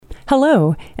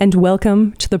Hello, and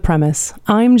welcome to The Premise.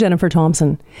 I'm Jennifer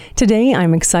Thompson. Today,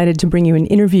 I'm excited to bring you an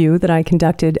interview that I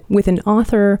conducted with an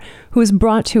author who is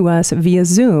brought to us via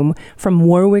Zoom from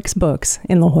Warwick's Books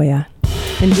in La Jolla.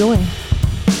 Enjoy.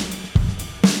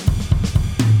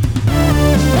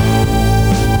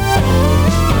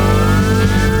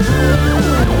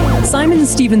 Simon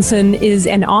Stephenson is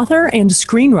an author and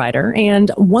screenwriter, and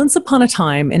once upon a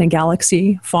time in a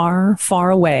galaxy far,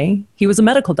 far away, he was a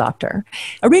medical doctor.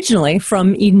 Originally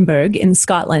from Edinburgh in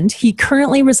Scotland, he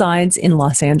currently resides in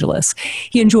Los Angeles.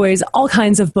 He enjoys all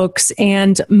kinds of books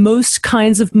and most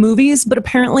kinds of movies, but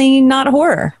apparently not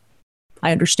horror.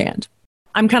 I understand.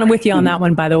 I'm kind of with you on that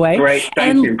one, by the way. Great,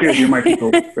 thank you. Good, you're my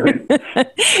people.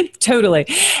 Totally.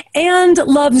 And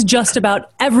loves just about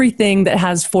everything that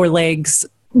has four legs.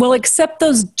 Well, except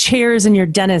those chairs in your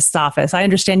dentist's office. I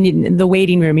understand the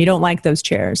waiting room. You don't like those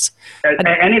chairs.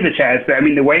 Any of the chairs. I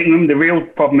mean, the waiting room, the real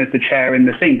problem is the chair in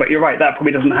the thing. But you're right, that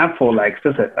probably doesn't have four legs,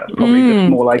 does it? That's probably just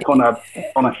more like on a thing.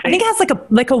 I think it has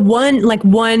like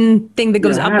one thing that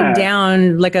goes up and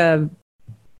down, like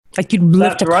you'd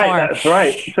lift a car. That's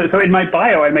right. So in my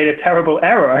bio, I made a terrible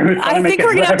error. I think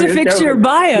we're going to have to fix your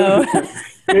bio.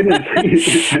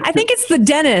 I think it's the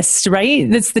dentist,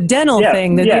 right? It's the dental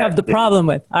thing that you have the problem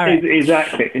with. All right.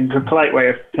 Exactly. It's a polite way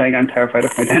of saying I'm terrified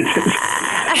of my dentist.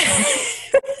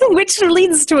 Which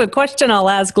leads to a question I'll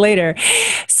ask later.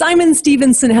 Simon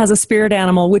Stephenson has a spirit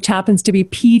animal, which happens to be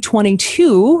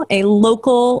P22, a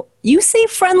local, you say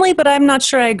friendly, but I'm not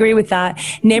sure I agree with that,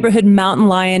 neighborhood mountain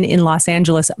lion in Los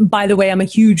Angeles. By the way, I'm a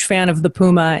huge fan of the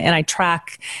puma, and I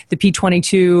track the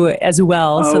P22 as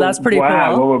well, so that's pretty cool.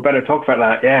 Well, we better talk about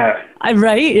that, yeah.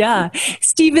 Right, yeah.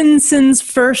 Stevenson's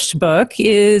first book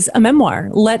is a memoir,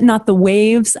 Let Not the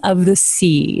Waves of the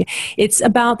Sea. It's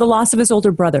about the loss of his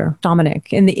older brother,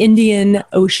 Dominic, in the Indian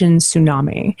Ocean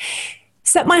tsunami.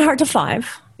 Set My Heart to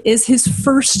 5 is his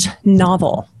first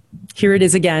novel. Here it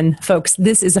is again, folks.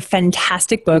 This is a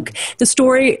fantastic book. The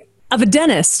story of a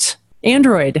dentist,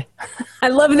 Android. I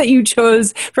love that you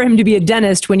chose for him to be a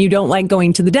dentist when you don't like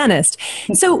going to the dentist.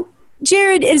 So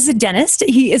Jared is a dentist.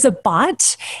 He is a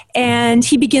bot, and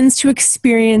he begins to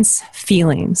experience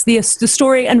feelings. The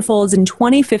story unfolds in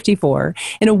 2054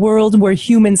 in a world where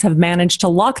humans have managed to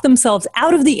lock themselves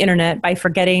out of the internet by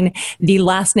forgetting the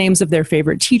last names of their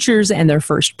favorite teachers and their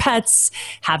first pets.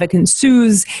 Havoc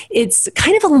ensues. It's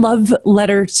kind of a love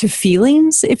letter to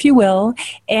feelings, if you will,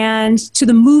 and to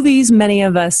the movies many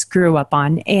of us grew up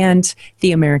on and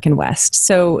the American West.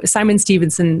 So Simon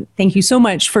Stephenson, thank you so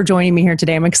much for joining me here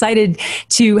today. I'm excited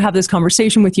to have this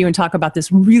conversation with you and talk about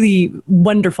this really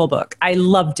wonderful book. I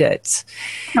loved it.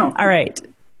 Oh. All right.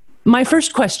 My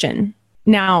first question.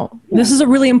 Now, this is a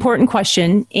really important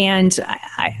question, and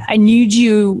I need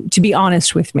you to be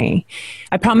honest with me.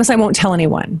 I promise I won't tell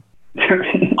anyone.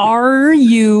 Are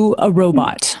you a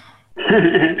robot?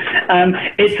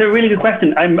 It's a really good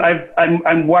question.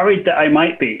 I'm worried that I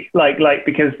might be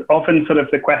because often sort of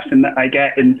the question that I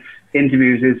get in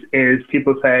interviews is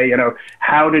people say,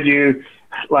 how did you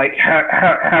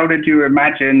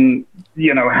imagine,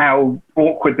 how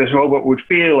awkward this robot would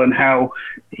feel and how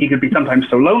he could be sometimes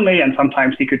so lonely and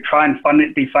sometimes he could try and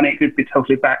be funny. It could be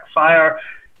totally backfire.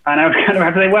 And I would kind of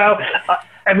have to say, well,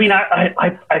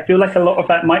 I feel like a lot of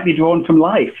that might be drawn from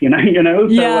life, So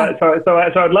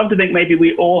I'd love to think maybe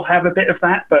we all have a bit of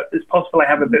that, but it's possible I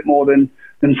have a bit more than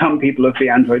some people of the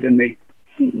android in me.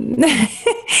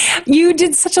 You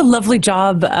did such a lovely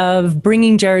job of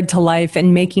bringing Jared to life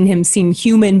and making him seem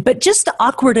human, but just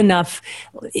awkward enough.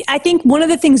 I think one of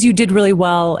the things you did really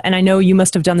well, and I know you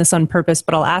must have done this on purpose,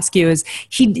 but I'll ask you, is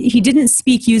he didn't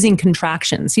speak using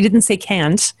contractions. He didn't say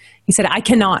can't. He said, I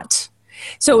cannot.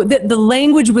 So the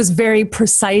language was very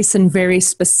precise and very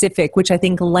specific, which I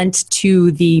think lent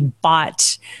to the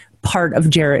bot part of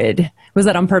Jared. Was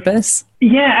that on purpose?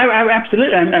 Yeah,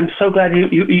 absolutely. I'm so glad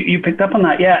you picked up on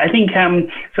that. Yeah, I think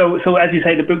so as you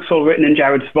say, the book's all written in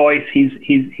Jared's voice. He's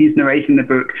narrating the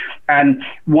book, and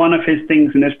one of his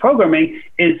things in his programming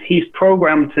is he's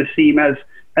programmed to seem as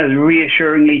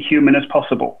reassuringly human as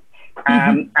possible.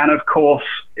 And of course,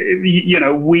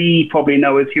 we probably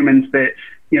know as humans that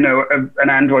an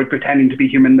android pretending to be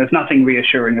human, there's nothing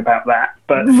reassuring about that,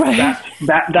 but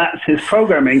that's his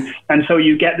programming. And so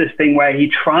you get this thing where he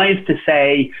tries to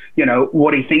say,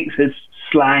 what he thinks is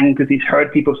slang because he's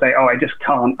heard people say, oh, I just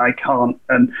can't.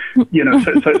 And,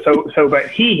 but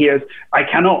he hears, I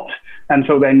cannot. And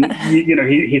so then,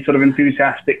 he sort of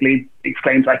enthusiastically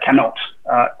exclaims, "I cannot,"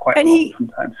 quite a lot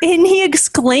sometimes. And he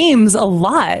exclaims a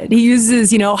lot. He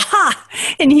uses, ha,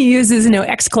 and he uses,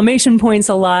 exclamation points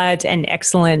a lot, and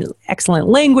excellent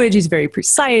language. He's very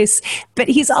precise, but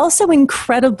he's also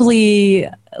incredibly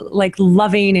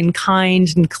loving and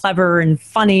kind and clever and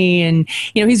funny. And,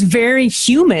 he's very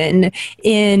human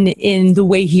in the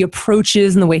way he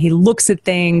approaches and the way he looks at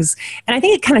things. And I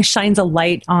think it kind of shines a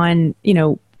light on,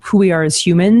 who we are as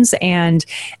humans. And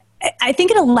I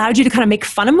think it allowed you to kind of make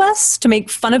fun of us, to make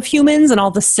fun of humans and all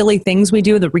the silly things we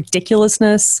do, the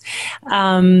ridiculousness.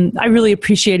 I really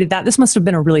appreciated that. This must have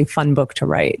been a really fun book to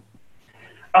write.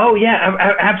 Oh yeah,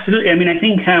 absolutely. I mean, I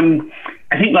think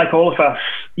like all of us,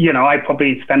 I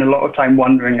probably spend a lot of time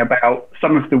wondering about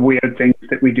some of the weird things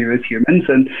that we do as humans.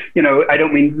 And, I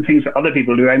don't mean things that other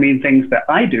people do. I mean things that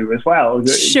I do as well.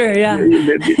 Sure, yeah.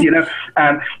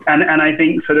 And I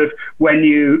think sort of when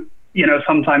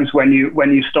sometimes when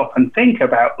you stop and think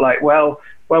about well,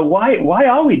 why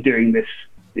are we doing this?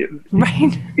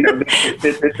 Right.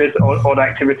 This odd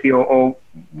activity or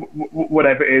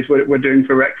whatever it is we're doing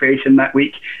for recreation that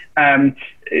week. So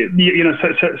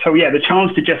yeah, the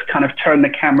chance to just kind of turn the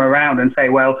camera around and say,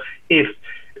 well, if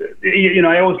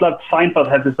I always loved Seinfeld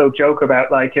has this old joke about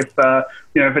if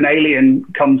an alien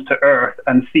comes to Earth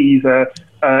and sees a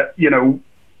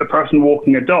person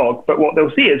walking a dog, but what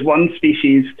they'll see is one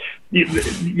species,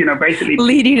 basically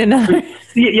leading another.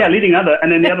 Yeah, leading another,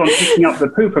 and then the other one picking up the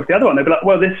poop of the other one. They'll be like,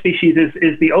 well, this species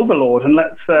is the overlord, and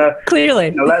let's clearly,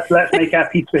 let's make our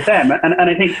peace with them. And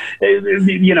I think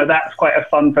that's quite a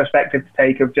fun perspective to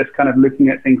take, of just kind of looking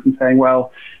at things and saying,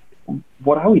 well,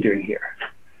 what are we doing here?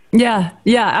 Yeah,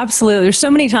 absolutely. There's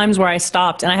so many times where I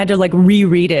stopped and I had to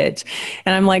reread it.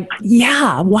 And I'm like,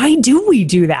 yeah, why do we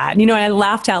do that? I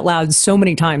laughed out loud so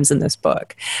many times in this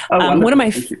book. One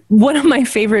of my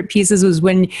favorite pieces was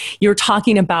when you're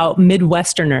talking about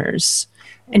Midwesterners.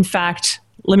 In fact,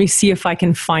 let me see if I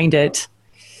can find it.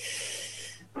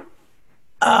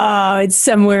 Oh, it's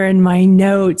somewhere in my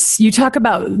notes. You talk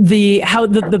about the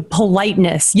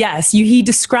politeness. Yes, he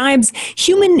describes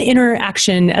human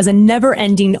interaction as a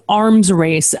never-ending arms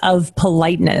race of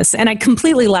politeness, and I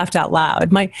completely laughed out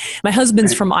loud. My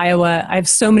husband's from Iowa. I have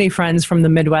so many friends from the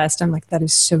Midwest. I'm like, that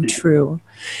is so true.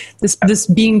 This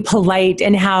being polite,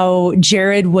 and how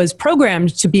Jared was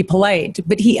programmed to be polite,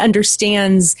 but he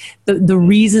understands the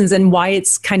reasons and why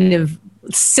it's kind of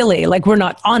silly. We're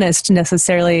not honest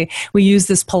necessarily. We use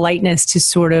this politeness to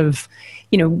sort of,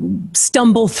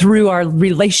 stumble through our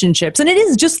relationships. And it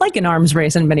is just like an arms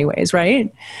race in many ways,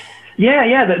 right?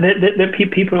 Yeah. The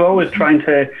people are always trying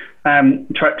to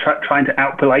trying to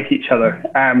out-polite each other.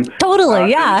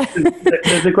 Totally, yeah.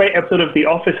 There's a great episode of The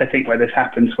Office, I think, where this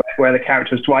happens, where the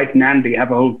characters Dwight and Andy have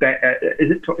a whole day.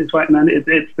 Is it Dwight and Andy?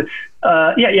 Dwight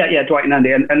and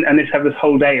Andy, and they have this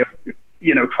whole day of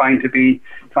trying to be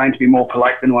more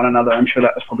polite than one another. I'm sure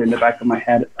that was probably in the back of my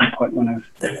head at some point when I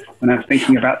was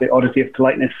thinking about the oddity of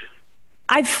politeness.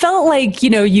 I felt like,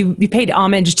 you paid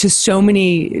homage to so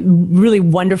many really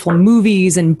wonderful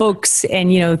movies and books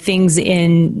and, things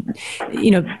in,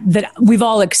 that we've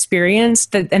all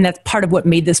experienced, and that's part of what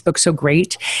made this book so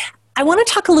great. I want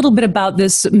to talk a little bit about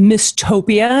this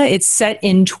Mistopia. It's set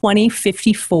in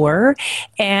 2054.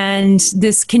 And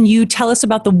can you tell us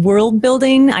about the world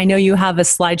building? I know you have a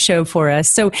slideshow for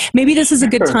us. So maybe this is a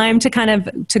good time to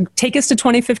to take us to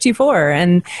 2054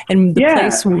 and the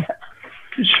place.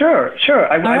 Sure.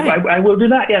 I will do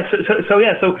that. Yeah. So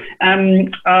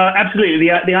absolutely.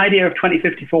 The idea of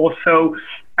 2054. So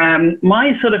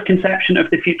my sort of conception of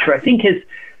the future, I think, is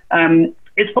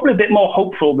it's probably a bit more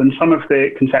hopeful than some of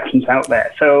the conceptions out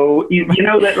there. So you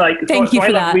know that Thank you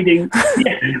for that.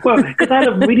 Because I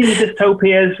love reading the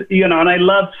dystopias, and I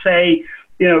love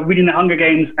reading the Hunger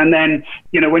Games, and then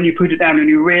when you put it down and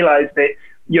you realize that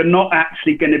you're not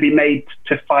actually going to be made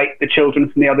to fight the children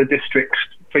from the other districts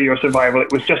for your survival.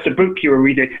 It was just a book you were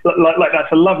reading.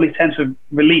 That's a lovely sense of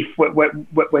relief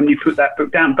when you put that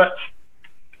book down. But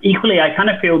equally, I kind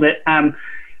of feel that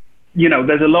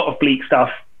there's a lot of bleak stuff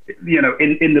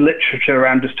in the literature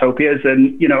around dystopias,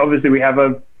 and obviously we have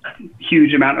a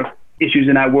huge amount of issues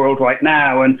in our world right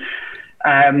now, and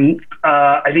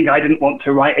I think I didn't want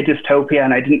to write a dystopia,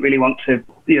 and I didn't really want to,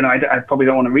 I probably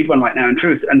don't want to read one right now, in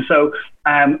truth. And so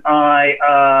I'm calling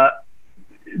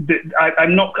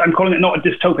it not a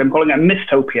dystopia, I'm calling it a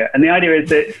mistopia. And the idea is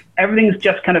that everything's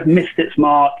just kind of missed its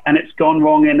mark, and it's gone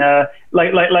wrong in a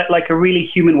like a really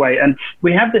human way. And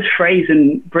we have this phrase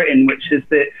in Britain, which is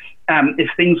that if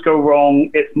things go wrong,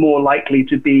 it's more likely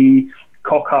to be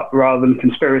cock up rather than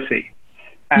conspiracy.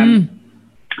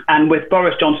 And with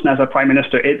Boris Johnson as our prime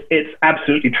minister, it's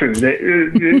absolutely true that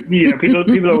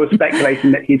people are always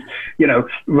speculating that he's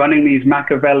running these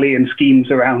Machiavellian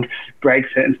schemes around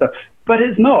Brexit and stuff, but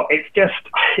it's not. It's just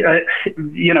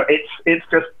it's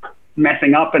just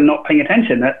messing up and not paying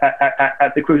attention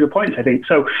at the crucial points, I think.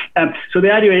 So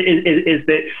the idea is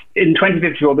that in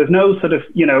 2054 there's no sort of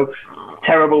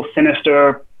terrible,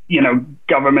 sinister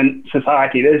government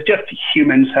society. There's just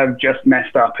humans have just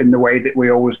messed up in the way that we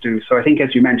always do. So I think,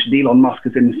 as you mentioned, Elon Musk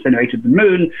has incinerated the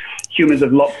moon. Humans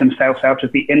have locked themselves out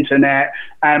of the internet.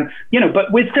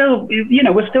 But we're still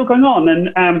going on.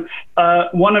 And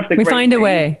one of the we find a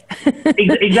way.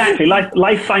 Exactly,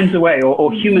 life finds a way,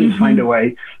 or humans find a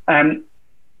way. And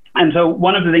so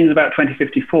one of the things about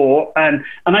 2054, and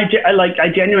I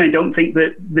genuinely don't think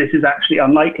that this is actually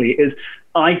unlikely, is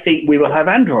I think we will have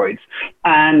androids.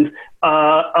 And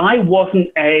I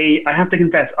have to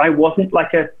confess, I wasn't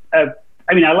like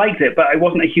I liked it, but I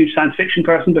wasn't a huge science fiction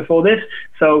person before this.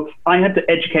 So I had to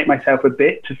educate myself a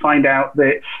bit to find out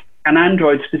that an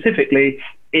android specifically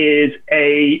is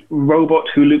a robot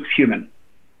who looks human.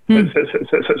 So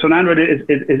an android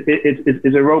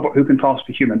is a robot who can pass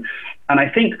for human. And I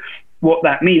think what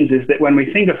that means is that when we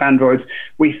think of androids,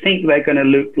 we think they're going to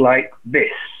look like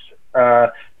this.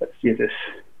 Let's see this.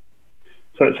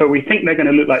 So we think they're going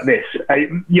to look like this.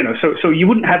 So you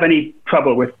wouldn't have any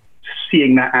trouble with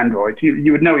seeing that android.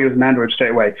 You would know he was an android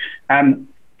straight away.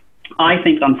 I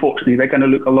think, unfortunately, they're going to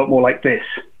look a lot more like this.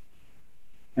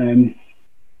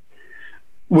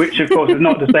 Which, of course, is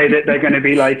not to say that they're going to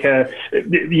be like,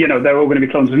 they're all going to be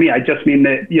clones of me. I just mean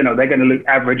that, they're going to look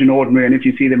average and ordinary. And if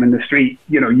you see them in the street,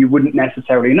 you wouldn't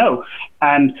necessarily know.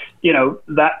 And,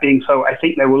 that being so, I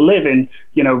think they will live in,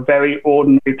 very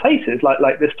ordinary places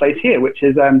like this place here, which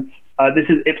is, this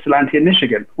is Ypsilanti in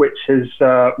Michigan, which is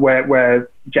where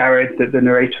Jared, the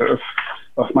narrator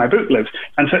of my book, lives.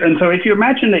 And so if you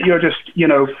imagine that you're just,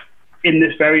 in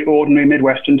this very ordinary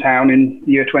Midwestern town in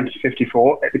the year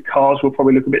 2054, the cars will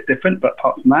probably look a bit different, but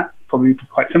apart from that, probably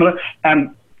quite similar.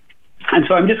 And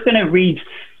so I'm just going to read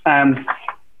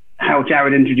how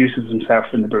Jared introduces himself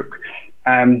in the book.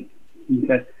 He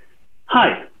said,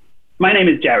 "Hi, my name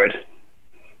is Jared.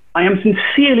 I am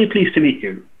sincerely pleased to meet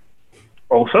you.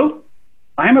 Also,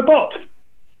 I am a bot.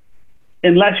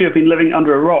 Unless you have been living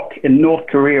under a rock in North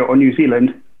Korea or New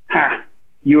Zealand,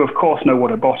 you of course know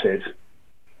what a bot is.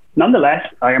 Nonetheless,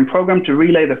 I am programmed to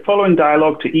relay the following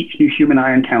dialogue to each new human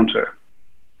I encounter.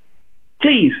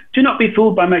 Please, do not be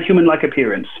fooled by my human-like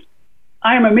appearance.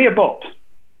 I am a mere bot.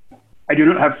 I do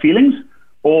not have feelings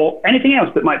or anything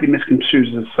else that might be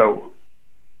misconstrued as so.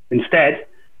 Instead,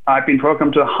 I've been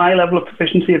programmed to a high level of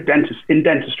proficiency in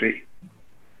dentistry.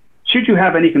 Should you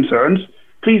have any concerns,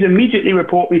 please immediately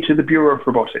report me to the Bureau of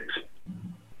Robotics."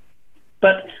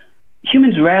 But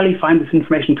humans rarely find this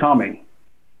information calming.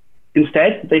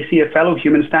 Instead, they see a fellow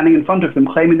human standing in front of them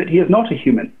claiming that he is not a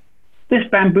human. This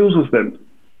bamboozles them.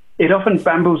 It often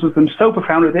bamboozles them so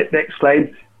profoundly that they exclaim,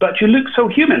 "But you look so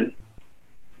human."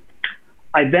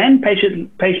 I then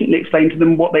patiently explain to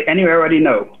them what they anyway already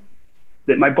know,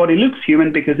 that my body looks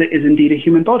human because it is indeed a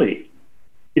human body.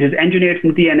 It is engineered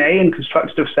from DNA and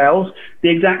constructed of cells the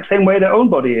exact same way their own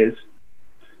body is.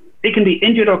 It can be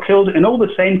injured or killed in all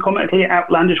the same comically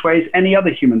outlandish ways any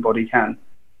other human body can.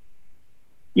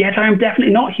 Yet I am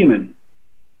definitely not human,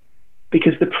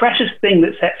 because the precious thing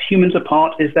that sets humans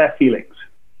apart is their feelings.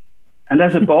 And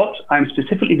as a bot, I am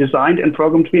specifically designed and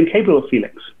programmed to be incapable of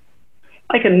feelings.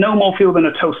 I can no more feel than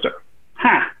a toaster.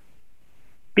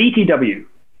 BTW.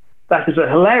 That is a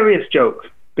hilarious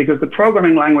joke, because the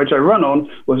programming language I run on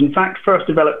was in fact first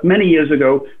developed many years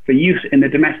ago for use in the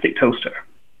domestic toaster.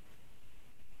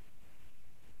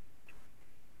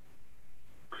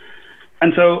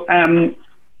 And so,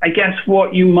 I guess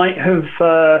what you might have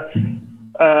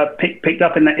picked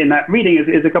up in that reading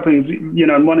is a couple of things,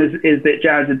 and one is that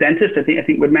Jared's a dentist. I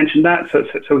think we'd mentioned that. So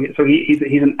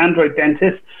he's an android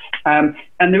dentist. And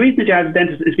the reason that Jared's a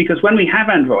dentist is because when we have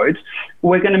androids,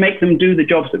 we're going to make them do the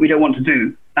jobs that we don't want to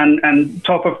do. And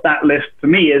top of that list for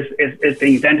me is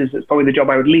being a dentist. It's probably the job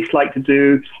I would least like to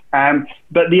do.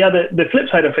 But the flip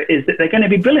side of it is that they're going to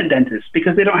be brilliant dentists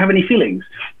because they don't have any feelings.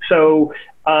 So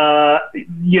a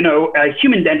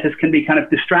human dentist can be kind of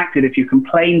distracted if you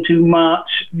complain too much.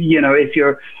 If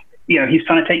he's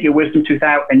trying to take your wisdom tooth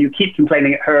out and you keep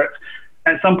complaining it hurts,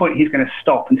 at some point he's going to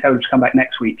stop and tell you to come back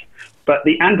next week. But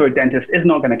the android dentist is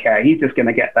not going to care. He's just going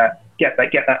to get that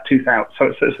tooth out.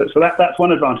 So that's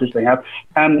one advantage they have.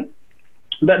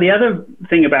 But the other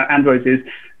thing about androids is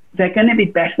they're going to be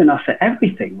better than us at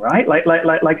everything, right?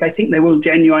 Like I think they will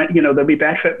they'll be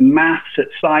better at maths, at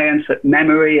science, at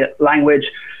memory, at language.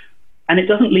 and it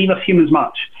doesn't leave us humans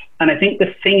much. And I think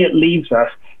the thing it leaves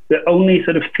us, the only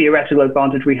sort of theoretical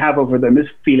advantage we have over them, is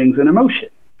feelings and emotion.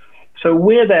 So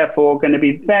we're therefore going to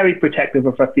be very protective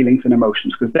of our feelings and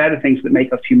emotions, because they're the things that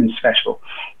make us humans special.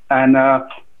 And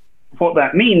what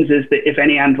that means is that if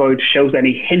any android shows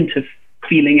any hint of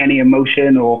feeling any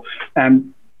emotion, or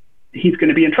he's going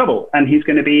to be in trouble, and he's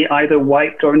going to be either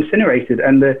wiped or incinerated.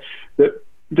 And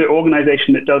the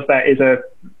organization that does that is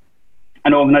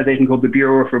an organization called the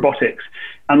Bureau of Robotics.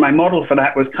 And my model for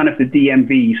that was kind of the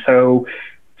DMV. So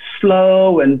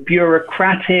slow and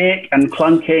bureaucratic and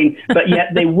clunking, but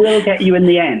yet they will get you in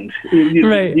the end.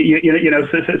 Right.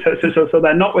 So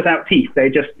they're not without teeth.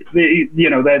 They're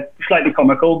slightly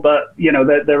comical, but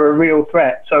they're a real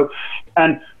threat. So,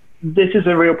 and this is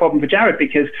a real problem for Jared,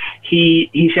 because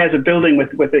he shares a building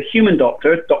with a human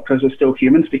doctor. Doctors are still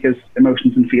humans because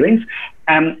emotions and feelings.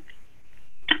 And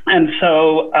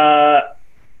so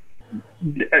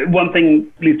one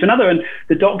thing leads to another, and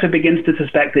the doctor begins to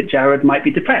suspect that Jared might be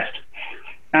depressed.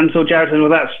 And so Jared says, well,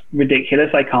 that's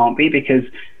ridiculous. I can't be, because,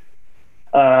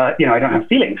 I don't have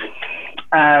feelings.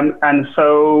 And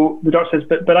so the doctor says,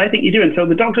 but I think you do. And so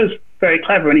the doctor's very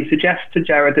clever, and he suggests to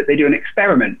Jared that they do an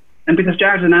experiment. And because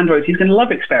Jared's an android, he's going to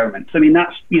love experiments. I mean,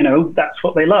 that's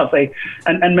what they love.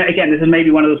 And again, this is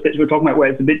maybe one of those bits we're talking about where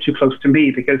it's a bit too close to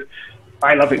me, because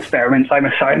I love experiments. I'm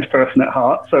a science person at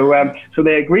heart. So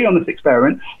they agree on this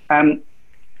experiment.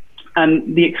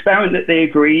 And the experiment that they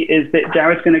agree is that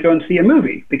Jared's going to go and see a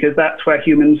movie, because that's where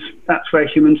humans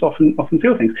often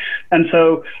feel things. And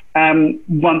so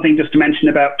one thing just to mention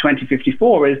about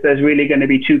 2054 is there's really going to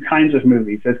be two kinds of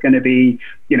movies. There's going to be,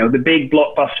 the big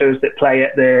blockbusters that play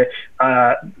at the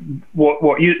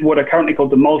what are currently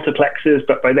called the multiplexes,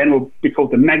 but by then will be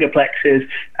called the megaplexes.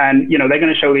 And they're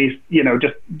going to show these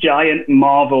just giant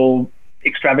Marvel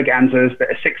extravaganzas that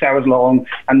are 6 hours long,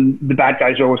 and the bad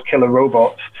guys are always killer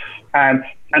robots. And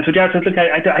so Jared says, look,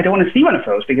 I don't want to see one of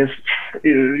those, because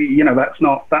that's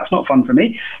not fun for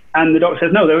me. And the doctor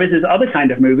says, no, there is this other kind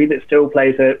of movie that still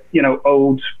plays at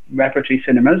old repertory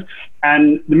cinemas,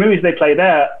 and the movies they play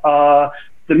there are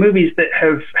the movies that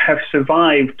have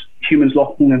survived humans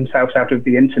locking themselves out of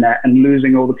the internet and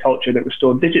losing all the culture that was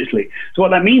stored digitally. So what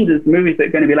that means is the movies that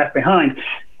are going to be left behind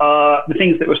are the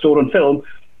things that were stored on film,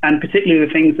 and particularly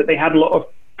the things that they had a lot of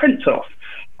prints of.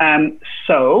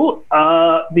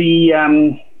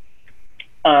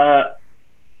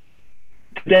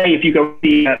 Today, if you go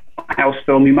see a house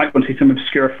film, you might want to see some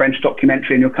obscure French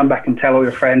documentary, and you'll come back and tell all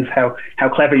your friends how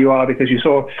clever you are because you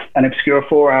saw an obscure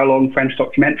 4-hour-long French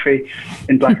documentary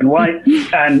in black and white.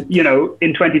 And,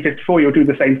 in 2054, you'll do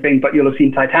the same thing, but you'll have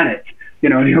seen Titanic.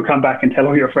 And you'll come back and tell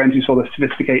all your friends you saw the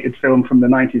sophisticated film from the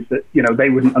 90s that, they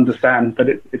wouldn't understand, but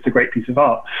it's a great piece of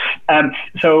art.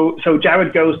 So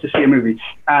Jared goes to see a movie.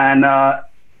 And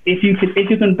if you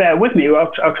can bear with me,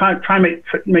 I'll try and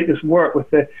make this work with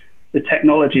the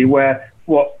technology, where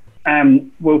what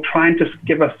will try and just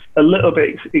give us a little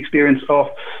bit experience of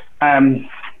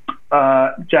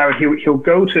Jared. He'll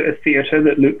go to a theater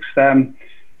that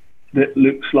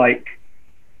looks like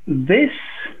this.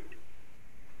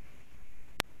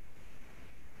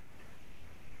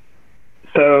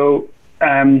 So,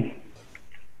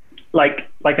 like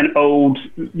an old,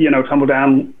 tumble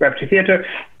down repertory theater.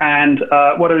 And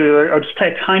what I'll do, I'll just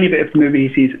play a tiny bit of the movie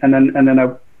he sees, and then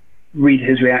I'll read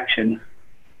his reaction.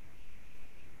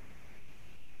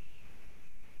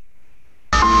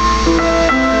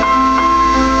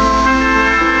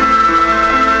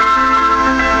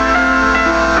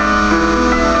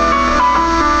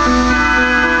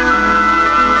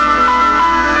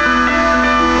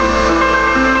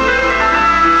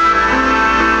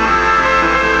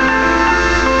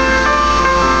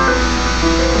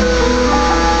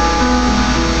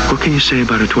 What can you say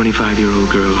about a 25-year-old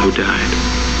girl who died?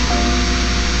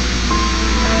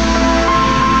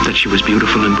 That she was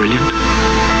beautiful and brilliant?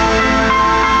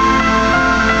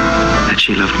 That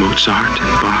she loved Mozart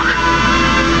and Bach,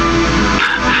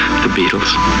 the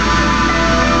Beatles,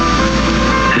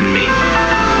 and me.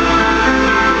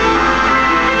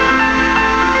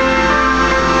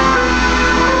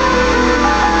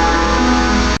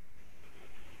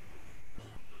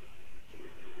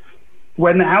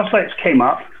 When the house lights came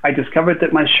up, I discovered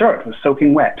that my shirt was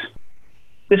soaking wet.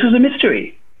 This was a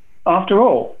mystery. After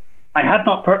all, I had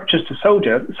not purchased a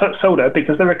soda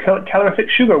because there were calorific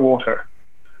sugar water.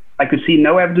 I could see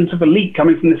no evidence of a leak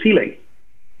coming from the ceiling.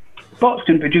 Bots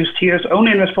can produce tears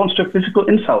only in response to a physical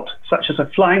insult, such as a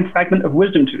flying fragment of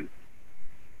wisdom tooth.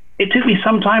 It took me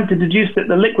some time to deduce that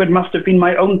the liquid must have been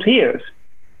my own tears.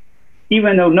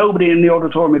 Even though nobody in the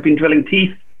auditorium had been drilling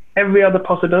teeth, every other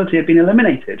possibility had been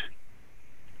eliminated.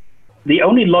 The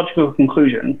only logical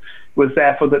conclusion was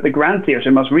therefore that the Grand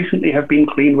Theatre must recently have been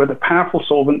cleaned with a powerful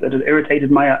solvent that had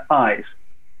irritated my eyes.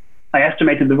 I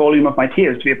estimated the volume of my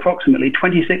tears to be approximately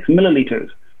 26 millilitres.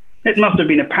 It must have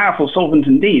been a powerful solvent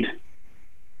indeed.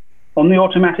 On the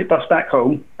automatic bus back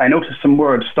home, I noticed some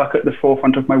words stuck at the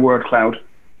forefront of my word cloud.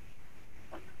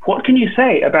 What can you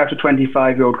say about a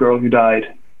 25-year-old girl who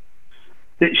died?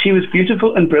 That she was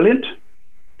beautiful and brilliant?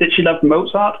 That she loved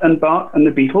Mozart and Bach and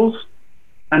the Beatles?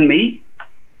 And me?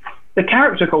 The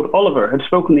character called Oliver had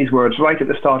spoken these words right at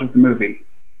the start of the movie.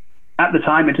 At the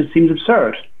time, it had seemed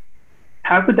absurd.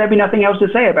 How could there be nothing else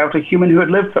to say about a human who had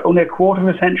lived for only a quarter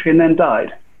of a century and then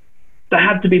died? There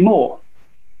had to be more.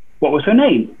 What was her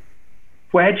name?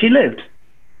 Where had she lived?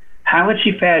 How had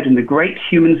she fared in the great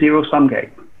human zero-sum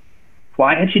game?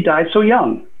 Why had she died so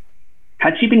young?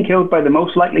 Had she been killed by the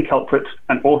most likely culprit,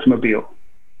 an automobile?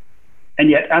 And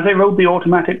yet, as I rode the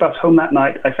automatic bus home that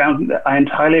night, I found that I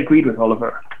entirely agreed with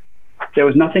Oliver. There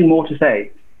was nothing more to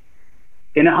say.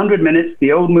 In 100 minutes,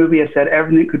 the old movie has said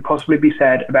everything that could possibly be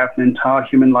said about an entire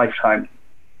human lifetime.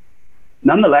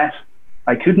 Nonetheless,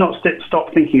 I could not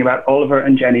stop thinking about Oliver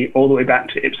and Jenny all the way back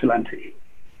to Ypsilanti.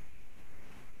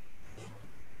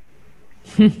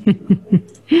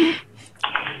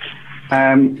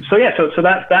 So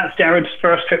that's Jared's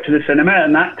first trip to the cinema,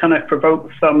 and that kind of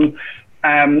provoked some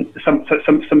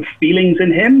feelings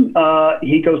in him.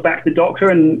 He goes back to the doctor,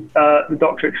 and the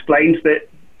doctor explains that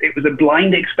it was a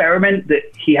blind experiment, that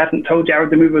he hadn't told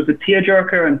Jared the movie was a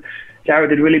tearjerker, and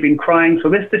Jared had really been crying. So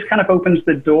this kind of opens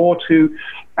the door to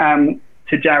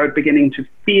Jared beginning to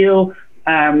feel.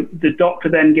 The doctor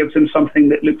then gives him something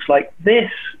that looks like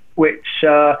this, which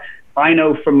I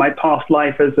know from my past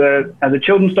life as a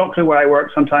children's doctor, where I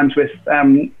work sometimes with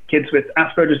kids with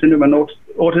Asperger's syndrome and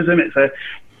autism. It's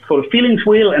called a feelings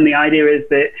wheel, and the idea is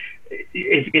that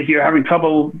if you're having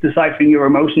trouble deciphering your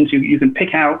emotions, you can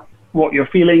pick out what you're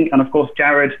feeling. And of course,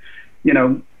 Jared,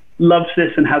 loves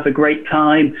this and has a great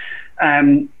time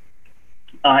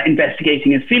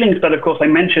investigating his feelings. But of course, I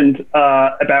mentioned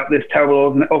about this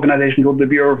terrible organization called the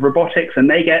Bureau of Robotics, and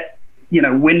they get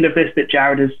wind of this, that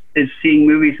Jared is seeing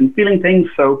movies and feeling things.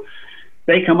 So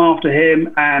they come after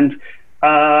him, and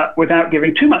without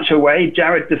giving too much away,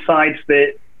 Jared decides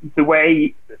that the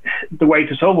way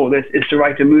to solve all this is to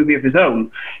write a movie of his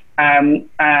own.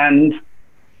 And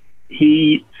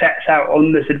he sets out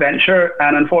on this adventure,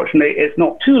 and unfortunately it's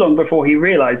not too long before he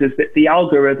realizes that the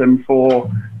algorithm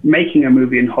for making a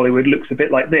movie in Hollywood looks a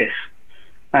bit like this.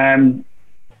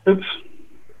 Oops,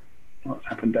 what's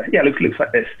happened there? Yeah, looks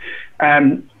like this.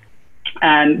 And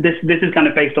this is kind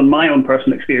of based on my own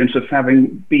personal experience of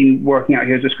having been working out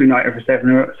here as a screenwriter for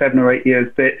seven or 8 years,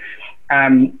 that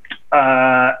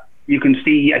you can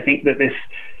see, I think, that this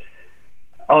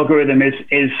algorithm is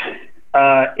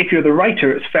if you're the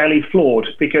writer, it's fairly flawed,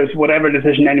 because whatever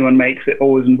decision anyone makes, it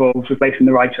always involves replacing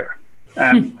the writer.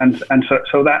 And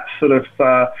so that's sort of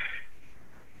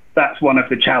that's one of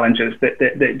the challenges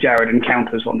that Jared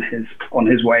encounters on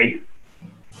his way.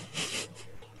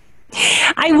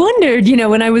 I wondered,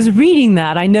 when I was reading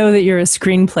that, I know that you're a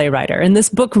screenplay writer, and this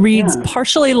book reads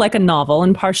partially like a novel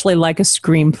and partially like a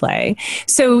screenplay.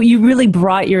 So you really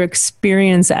brought your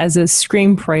experience as a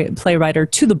screenplay writer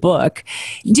to the book.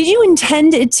 Did you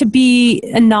intend it to be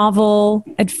a novel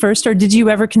at first, or did you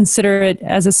ever consider it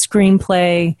as a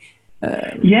screenplay?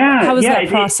 How was that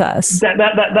process?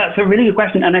 That's a really good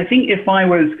question. And I think if I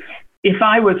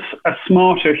was a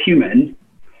smarter human,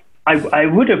 I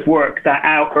would have worked that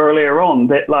out earlier on,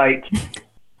 that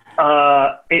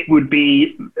it would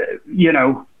be,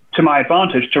 to my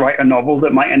advantage to write a novel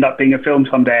that might end up being a film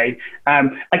someday.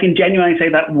 I can genuinely say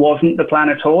that wasn't the plan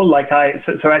at all.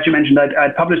 So as you mentioned,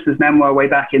 I'd published this memoir way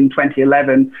back in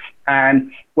 2011.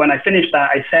 And when I finished that,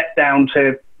 I sat down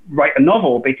to write a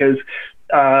novel, because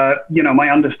my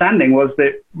understanding was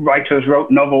that writers wrote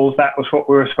novels. That was what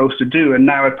we were supposed to do. And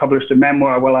now I've published a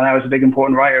memoir. Well, I was a big,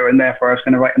 important writer, and therefore I was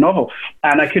going to write a novel.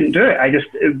 And I couldn't do it. I just,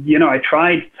 I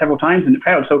tried several times and it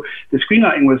failed. So the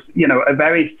screenwriting was, a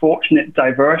very fortunate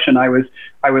diversion I was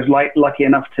lucky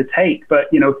enough to take. But,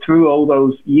 through all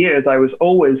those years, I was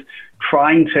always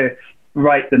trying to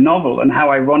write the novel. And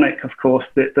how ironic, of course,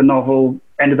 that the novel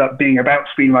ended up being about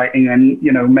screenwriting, and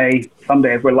may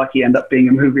someday, if we're lucky, end up being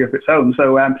a movie of its own.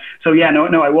 So I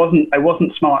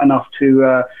wasn't smart enough to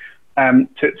have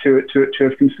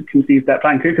conceived that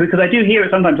plan, because I do hear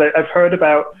it sometimes. I've heard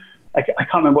about, I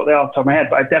can't remember what they are off the top of my head,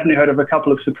 but I've definitely heard of a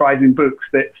couple of surprising books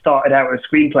that started out as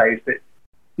screenplays that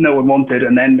no one wanted,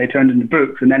 and then they turned into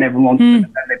books, and then everyone wanted them,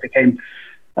 and then they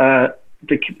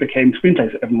became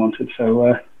screenplays that everyone wanted.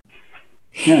 So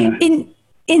yeah.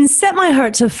 In Set My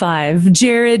Heart to Five,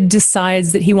 Jared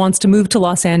decides that he wants to move to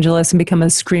Los Angeles and become a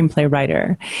screenplay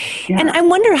writer. Yeah. And I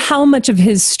wonder how much of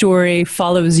his story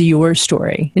follows your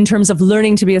story in terms of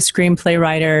learning to be a screenplay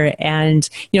writer and,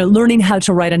 learning how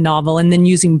to write a novel and then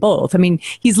using both. I mean,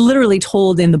 he's literally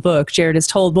told in the book, Jared is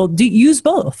told, well, use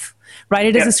both. Write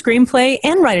it as a screenplay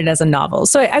and write it as a novel.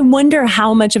 So I wonder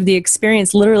how much of the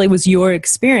experience literally was your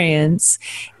experience.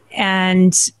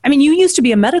 And I mean, you used to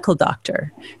be a medical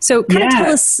doctor. So kind of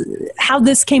tell us how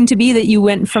this came to be that you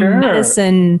went from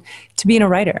medicine to being a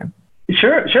writer.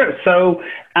 Sure. So,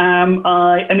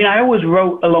 I always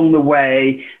wrote along the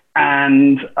way.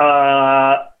 And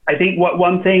I think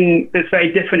one thing that's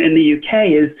very different in the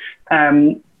UK is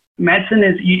medicine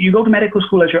is, you go to medical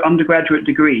school as your undergraduate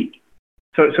degree.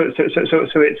 So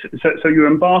you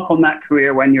embark on that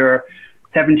career when you're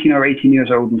 17 or 18 years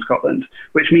old in Scotland,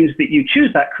 which means that you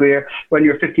choose that career when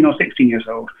you're 15 or 16 years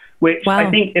old. Which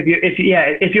I think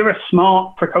if you're a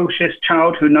smart, precocious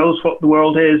child who knows what the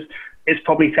world is, it's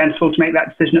probably sensible to make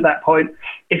that decision at that point.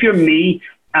 If you're me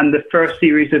and the first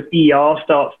series of ER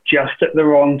starts just at the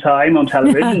wrong time on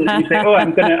television, and you say, "Oh,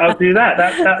 I'll do that.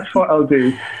 That's what I'll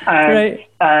do." Right.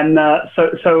 And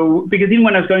so because even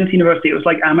when I was going to university, it was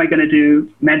like, am I going to do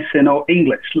medicine or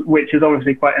English, which is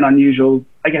obviously quite an unusual.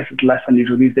 I guess it's less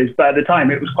unusual these days, but at the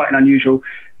time it was quite an unusual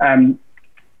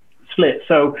split.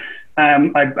 So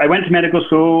I went to medical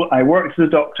school. I worked as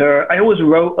a doctor. I always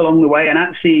wrote along the way, and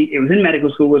actually, it was in medical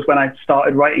school was when I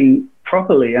started writing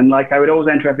properly. And like I would always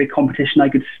enter every competition I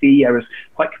could see. I was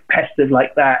quite competitive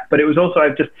like that. But it was also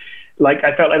I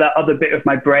felt like that other bit of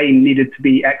my brain needed to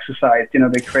be exercised,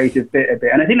 the creative bit a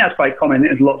bit. And I think that's quite common.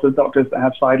 There's lots of doctors that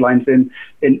have sidelines in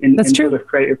sort of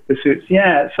creative pursuits.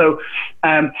 Yeah. So,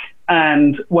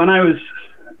 and when I was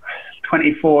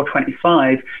 24,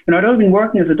 25, I'd already been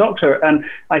working as a doctor, and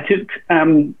I took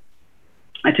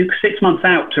 6 months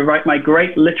out to write my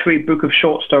great literary book of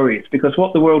short stories, because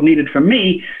what the world needed from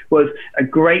me was a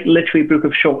great literary book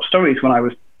of short stories when I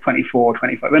was 24,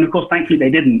 25. And of course, thankfully they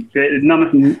didn't. None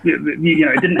of them,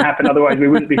 it didn't happen. Otherwise we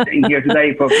wouldn't be sitting here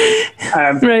today probably.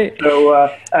 Right.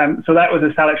 So that was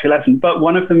a salutary lesson. But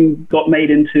one of them got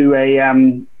made into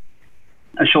a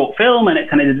short film, and it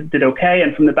kind of did okay.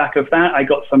 And from the back of that, I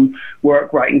got some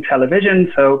work writing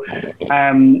television. So,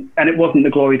 and it wasn't the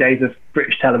glory days of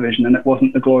British television, and it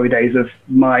wasn't the glory days of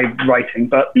my writing.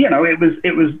 But it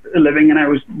was a living, and I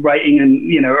was writing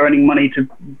and earning money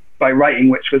by writing,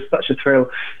 which was such a thrill.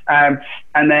 And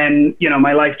then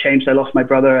my life changed. I lost my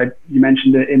brother. You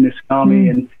mentioned it, in the tsunami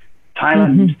in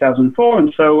Thailand in 2004,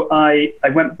 and so I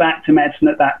went back to medicine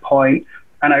at that point.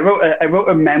 And I wrote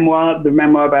a memoir, the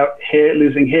memoir about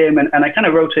losing him, and I kind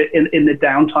of wrote it in the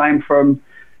downtime from,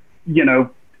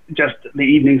 just the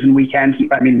evenings and weekends.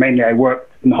 I mean, mainly I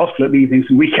worked in the hospital at the evenings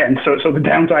and weekends, so the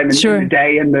downtime in the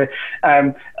day and the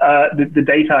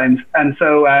daytimes. And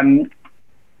so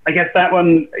I guess that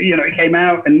one, it came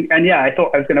out, and I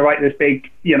thought I was going to write this big,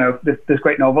 this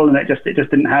great novel, and it just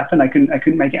didn't happen. I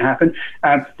couldn't make it happen.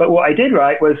 But what I did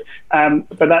write was,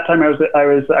 by that time I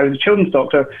was a children's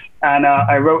doctor, and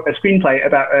I wrote a screenplay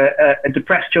about a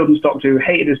depressed children's doctor who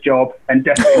hated his job and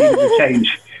desperately needed a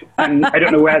change. And I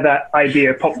don't know where that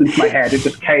idea popped into my head. It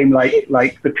just came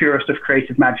like the purest of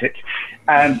creative magic.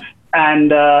 And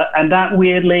that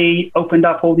weirdly opened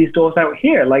up all these doors out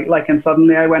here. And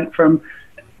suddenly I went from,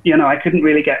 I couldn't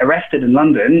really get arrested in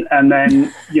London. And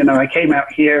then, I came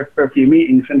out here for a few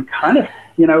meetings, and kind of,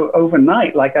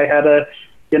 overnight, I had a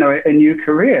new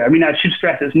career. I mean, I should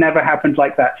stress it's never happened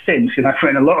like that since. I've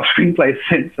written a lot of screenplays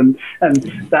since, and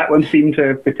that one seemed to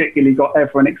have particularly got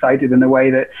everyone excited in a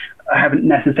way that I haven't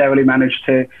necessarily managed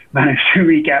to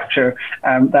recapture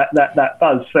that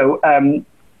buzz. So,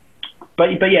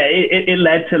 but yeah, it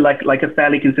led to like a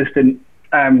fairly consistent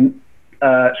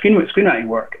screenwriting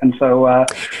work, and so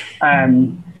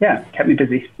kept me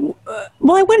busy.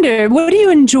 Well, I wonder, what do you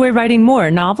enjoy writing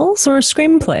more, novels or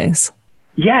screenplays?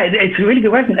 Yeah, it's a really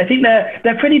good question. I think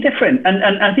they're pretty different,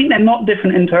 and I think they're not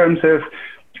different in terms of,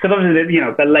 because obviously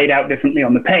they're laid out differently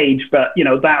on the page, but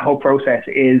that whole process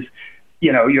is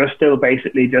you're still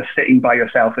basically just sitting by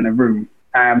yourself in a room.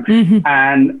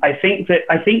 And I think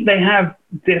they have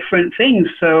different things.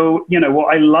 So,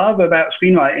 what I love about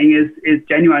screenwriting is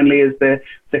genuinely the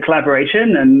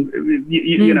collaboration. And,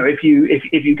 if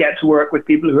you get to work with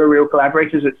people who are real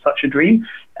collaborators, it's such a dream.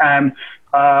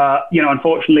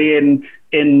 Unfortunately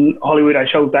in Hollywood, I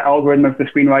chose that algorithm of the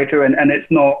screenwriter, and it's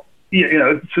not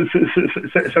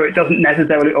so it doesn't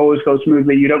necessarily always go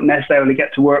smoothly. You don't necessarily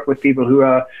get to work with people who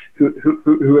are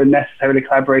necessarily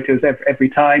collaborators every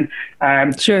time.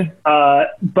 Sure.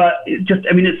 But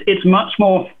it's much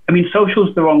more. I mean, social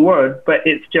is the wrong word, but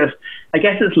it's just. I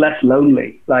guess it's less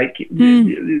lonely, like, because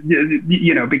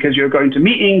you're going to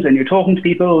meetings and you're talking to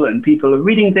people and people are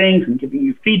reading things and giving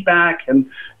you feedback and,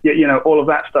 all of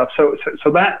that stuff. So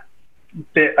that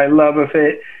bit I love of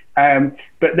it.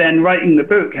 But then writing the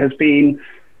book has been,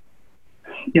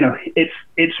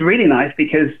 it's really nice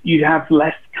because you have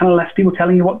less people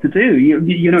telling you what to do. If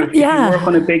you work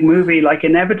on a big movie, like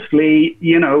inevitably,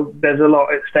 there's a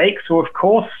lot at stake. So of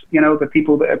course, the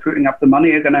people that are putting up the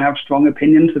money are going to have strong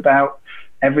opinions about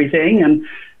everything. And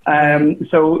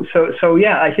so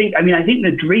yeah, I think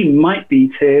the dream might be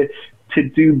to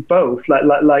do both. Like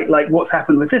what's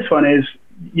happened with this one is,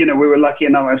 I was lucky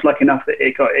enough that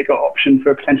it got optioned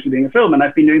for potentially being a film, and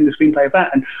I've been doing the screenplay of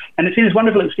that, and it's been this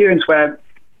wonderful experience where,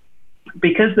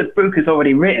 because the book is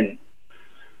already written,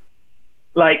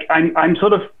 like I'm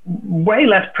sort of way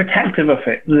less protective of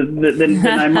it than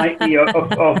I might be of,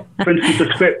 for instance,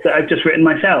 the script that I've just written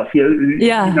myself.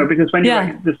 Because when you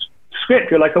write this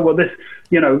script, you're like, oh well, this,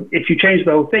 if you change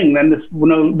the whole thing, then this will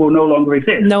no longer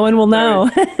exist. No one will know.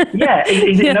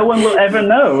 No one will ever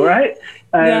know, right?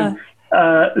 I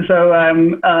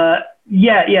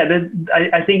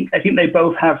think they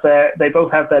both have their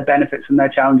benefits and their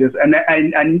challenges, and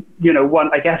one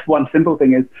simple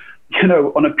thing is,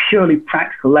 on a purely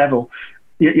practical level,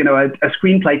 a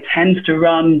screenplay tends to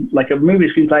run, like a movie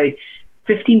screenplay,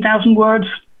 15,000 words,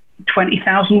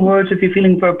 20,000 words if you're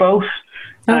feeling verbose.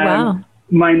 Oh wow.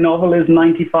 My novel is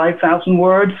 95,000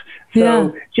 words.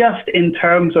 So just in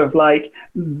terms of like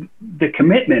the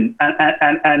commitment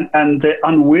and the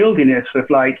unwieldiness of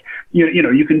like,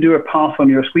 you can do a pass on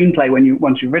your screenplay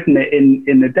once you've written it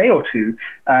in a day or two.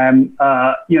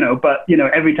 But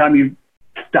every time you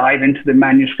dive into the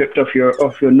manuscript of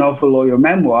your novel or your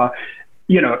memoir,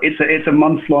 it's a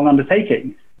month-long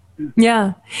undertaking.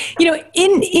 Yeah.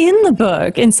 In the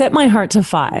book, in Set My Heart to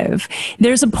 5,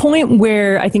 there's a point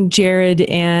where I think Jared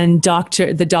and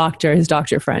his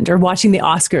doctor friend, are watching the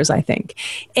Oscars, I think.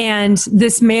 And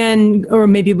this man, or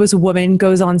maybe it was a woman,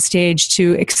 goes on stage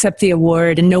to accept the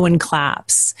award and no one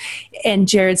claps. And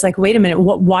Jared's like, wait a minute,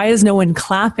 why is no one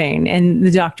clapping? And the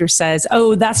doctor says,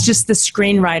 oh, that's just the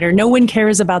screenwriter. No one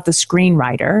cares about the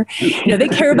screenwriter. They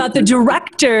care about the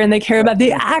director and they care about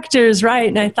the actors, right?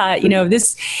 And I thought,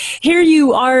 here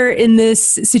you are in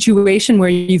this situation where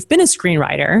you've been a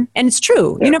screenwriter, and it's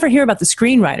true. You never hear about the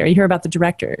screenwriter, you hear about the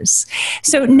directors.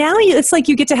 So now it's like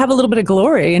you get to have a little bit of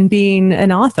glory in being an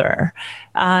author,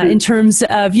 in terms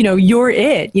of, you're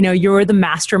you're the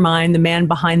mastermind, the man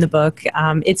behind the book.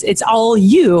 It's all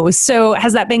you. So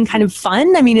has that been kind of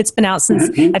fun? I mean, it's been out since,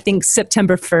 I think,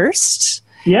 September 1st.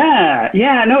 Yeah.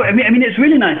 No, I mean, it's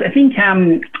really nice. I think,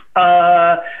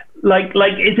 like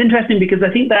it's interesting because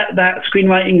I think that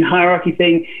screenwriting hierarchy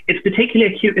thing, it's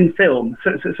particularly acute in film.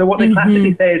 So what they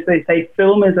classically say is they say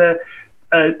film is a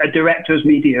director's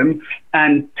medium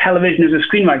and television is a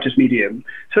screenwriter's medium.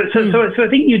 So I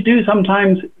think you do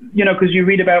sometimes, because you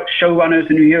read about showrunners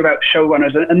and you hear about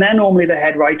showrunners, and they're normally the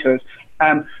head writers.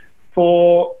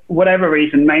 For whatever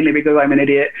reason, mainly because I'm an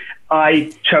idiot, I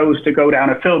chose to go down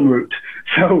a film route.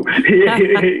 So, I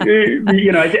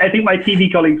think my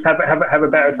TV colleagues have a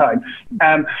better time.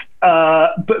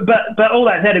 But all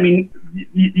that said, I mean,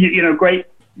 great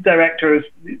directors,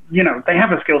 they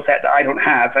have a skill set that I don't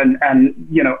have, and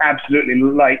absolutely,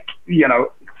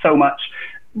 so much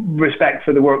respect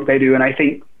for the work they do. And I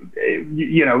think,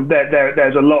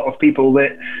 there's a lot of people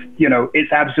that,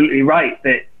 it's absolutely right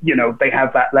that, they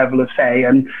have that level of say.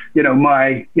 And,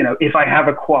 if I have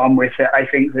a qualm with it, I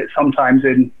think that sometimes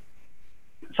in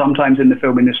the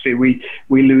film industry, we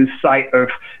lose sight of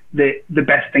the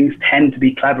best things tend to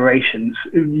be collaborations.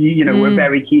 We're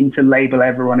very keen to label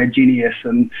everyone a genius,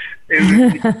 and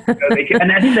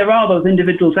and I think there are those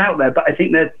individuals out there, but I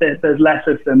think there's less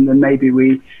of them than maybe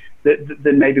we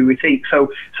think.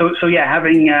 So yeah,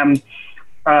 having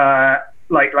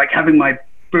having my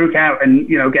book out and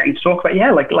getting to talk about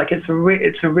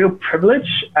it's a real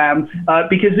privilege,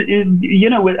 because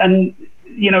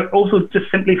also just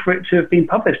simply for it to have been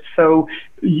published. So,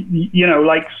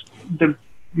 like the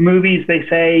movies, they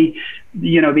say,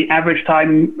 the average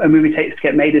time a movie takes to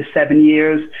get made is 7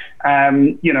 years.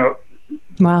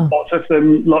 Wow. Lots of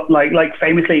them, like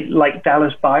famously, like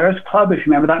Dallas Buyers Club, if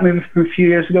you remember that movie from a few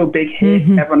years ago, big hit,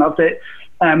 everyone loved it.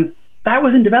 That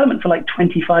was in development for like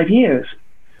 25 years.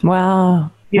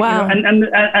 Wow. Wow. And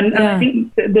I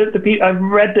think I've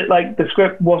read that like the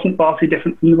script wasn't vastly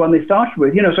different from the one they started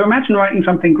with. So imagine writing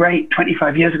something great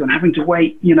 25 years ago and having to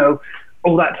wait,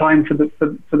 all that time for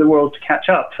the world to catch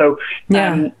up. So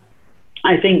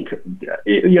I think,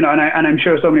 and I'm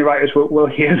sure so many writers will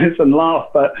hear this and laugh,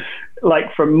 but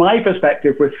like from my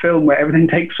perspective with film where everything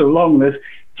takes so long, there's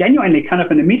genuinely kind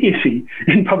of an immediacy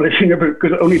in publishing a book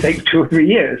because it only takes 2 or 3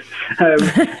 years. So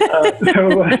that's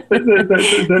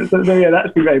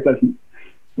been very pleasant.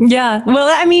 Yeah. Well,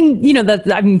 I mean,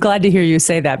 I'm glad to hear you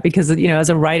say that because, as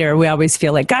a writer, we always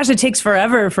feel like, gosh, it takes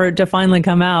forever for it to finally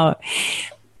come out.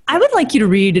 I would like you to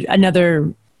read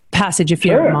another passage if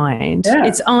you don't mind. Yeah.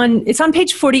 It's on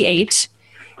page 48.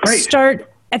 Great.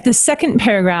 Start at the second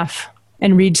paragraph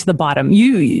and read to the bottom.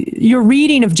 Your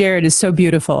reading of Jared is so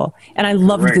beautiful, and I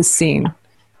love this scene.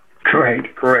 Great.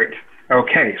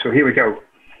 Okay, so here we go.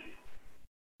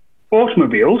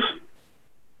 Automobiles,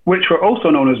 which were also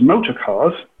known as motor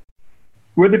cars,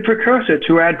 were the precursor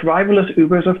to our driverless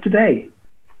Ubers of today.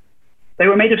 They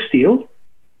were made of steel,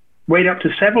 weighed up to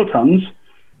several tons,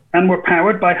 and were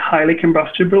powered by highly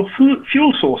combustible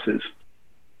fuel sources.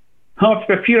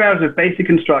 After a few hours of basic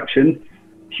instruction,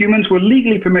 humans were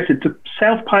legally permitted to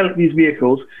self-pilot these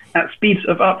vehicles at speeds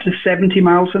of up to 70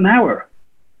 miles an hour.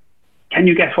 Can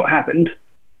you guess what happened?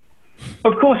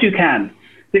 Of course you can.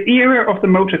 The era of the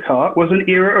motor car was an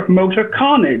era of motor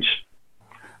carnage.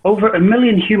 Over 1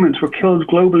 million humans were killed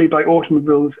globally by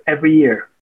automobiles every year.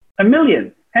 1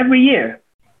 million every year.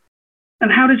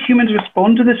 And how did humans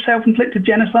respond to this self-inflicted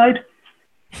genocide?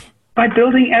 By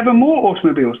building ever more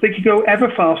automobiles that could go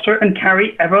ever faster and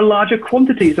carry ever larger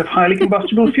quantities of highly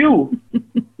combustible fuel.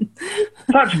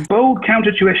 Such bold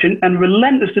counter-tuition and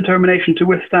relentless determination to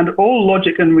withstand all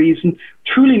logic and reason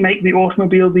truly make the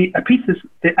automobile the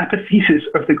apotheosis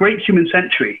of the great human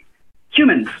century.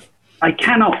 Humans, I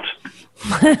cannot.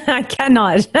 I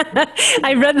cannot.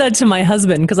 I read that to my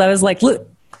husband because I was like, look,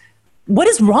 what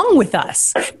is wrong with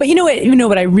us? But you know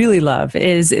what I really love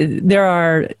is there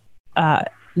are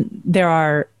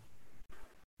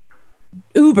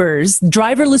Ubers,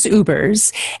 driverless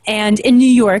Ubers, and in New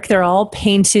York, they're all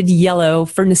painted yellow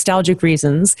for nostalgic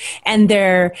reasons, and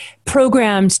they're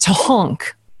programmed to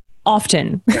honk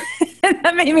often.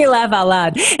 That made me laugh out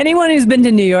loud. Anyone who's been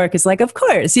to New York is like, of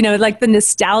course, like the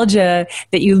nostalgia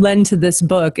that you lend to this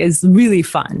book is really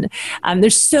fun.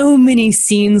 There's so many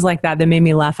scenes like that made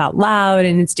me laugh out loud,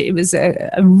 and it was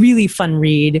a really fun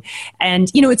read.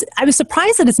 And I was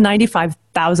surprised that it's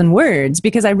 95,000 words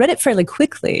because I read it fairly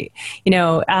quickly.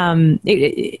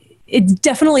 It's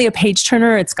definitely a page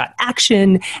turner. It's got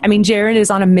action. I mean, Jared is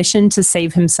on a mission to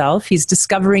save himself. He's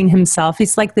discovering himself.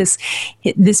 He's like this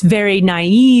very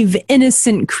naive,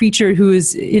 innocent creature who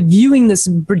is viewing this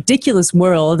ridiculous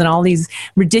world and all these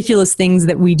ridiculous things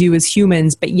that we do as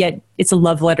humans, but yet it's a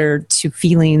love letter to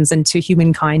feelings and to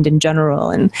humankind in general.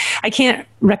 And I can't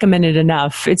recommend it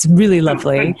enough. It's really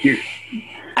lovely. Thank you.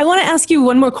 I want to ask you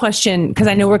one more question because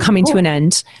I know we're coming to an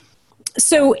end.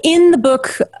 So in the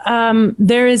book,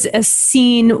 there is a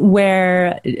scene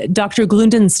where Dr.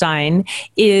 Glundenstein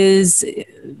is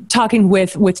talking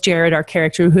with Jared, our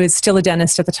character, who is still a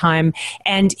dentist at the time,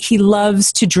 and he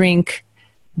loves to drink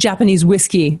Japanese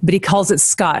whiskey, but he calls it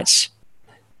scotch.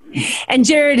 And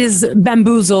Jared is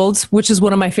bamboozled, which is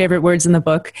one of my favorite words in the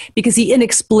book, because he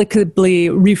inexplicably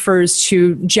refers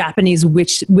to Japanese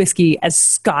whiskey as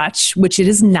scotch, which it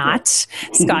is not.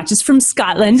 Scotch is from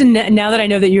Scotland. And now that I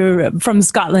know that you're from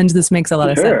Scotland, this makes a lot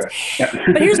of sense. Yeah.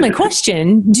 But here's my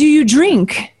question. Do you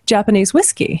drink Japanese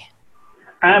whiskey?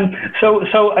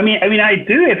 So I mean, I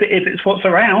do if it's what's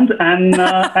around, and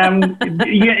I think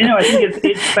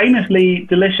it's famously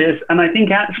delicious, and I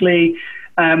think actually.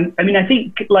 I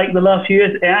think like the last few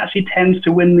years, it actually tends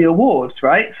to win the awards,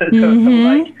 right? So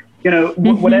like,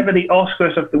 whatever the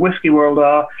Oscars of the whiskey world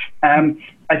are, I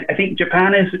think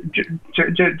Japan is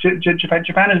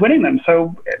winning them.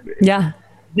 So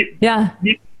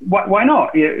why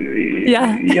not?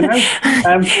 It's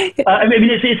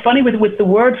funny with the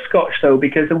word Scotch though,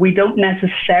 because we don't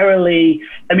necessarily.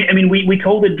 We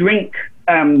call the drink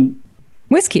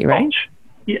whiskey, right? Scotch.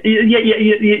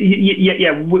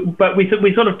 Yeah. But we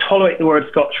sort of tolerate the word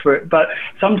Scotch for it. But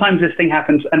sometimes this thing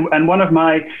happens, and one of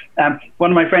my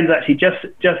friends actually just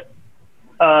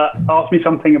asked me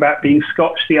something about being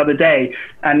Scotch the other day,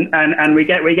 and we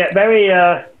get very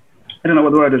I don't know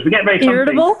what the word is. We get very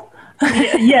irritable.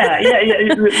 Yeah.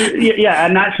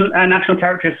 And national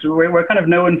characteristics. We're kind of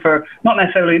not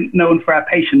necessarily known for our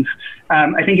patience.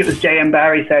 I think it was J.M.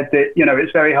 Barrie said that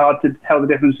it's very hard to tell the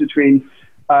difference between.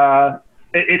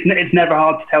 It's never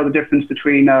hard to tell the difference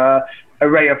between a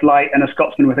ray of light and a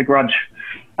Scotsman with a grudge.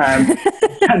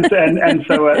 And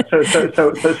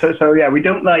so yeah, we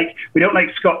don't like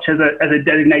Scotch as a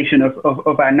designation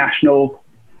of our national.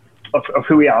 Of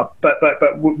who we are, but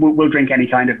we'll drink any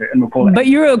kind of it, and we'll call it. But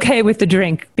you're okay with the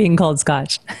drink being called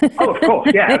Scotch? Oh, of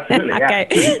course, yeah, absolutely.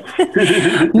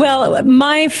 Okay. Well,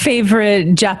 my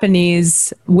favorite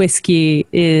Japanese whiskey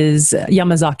is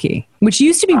Yamazaki, which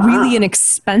used to be really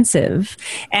inexpensive,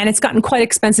 and it's gotten quite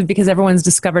expensive because everyone's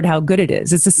discovered how good it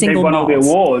is. It's a single malt. They won all the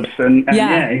awards, and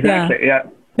yeah, exactly,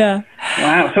 yeah.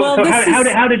 Wow. So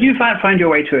how did you find your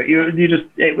way to it?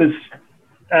 It was.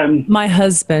 My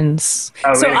husband's.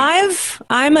 Oh, so really?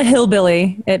 I'm a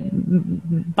hillbilly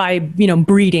by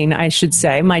breeding, I should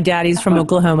say. My daddy's from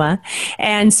Oklahoma,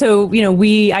 and so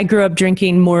I grew up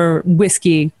drinking more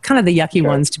whiskey, kind of the yucky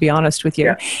ones, to be honest with you.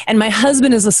 Yeah. And my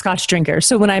husband is a Scotch drinker,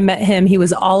 so when I met him, he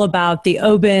was all about the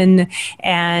Oban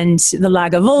and the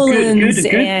Lagavulins.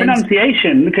 Good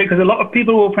pronunciation, because a lot of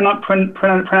people will pronounce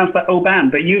that Oban,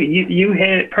 but you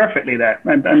hear it perfectly there.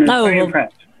 I'm very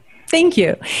impressed. Thank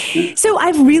you. So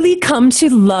I've really come to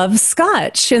love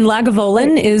Scotch, and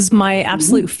Lagavulin is my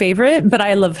absolute favorite, but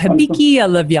I love Hibiki, I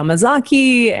love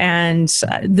Yamazaki, and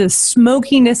the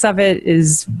smokiness of it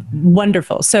is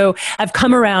wonderful. So I've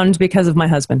come around because of my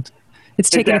husband. It's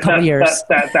taken a couple years.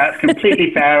 That's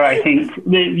completely fair. I think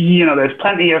there's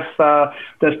plenty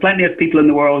of people in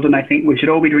the world, and I think we should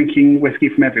all be drinking whiskey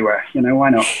from everywhere. Why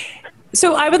not?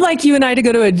 So I would like you and I to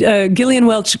go to a Gillian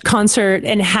Welch concert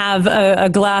and have a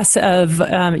glass of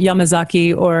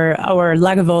Yamazaki or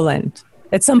Lagavulin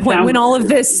at some point when all of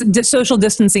this social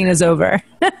distancing is over.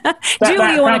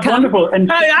 Julie, you want to come? Wonderful.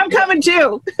 And I'm coming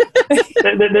too.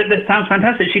 This sounds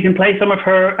fantastic. She can play some of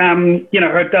her,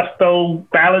 her Dust Bowl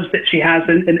ballads that she has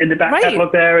in the back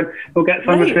catalog there, and we'll get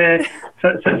some of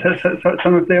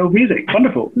the old music.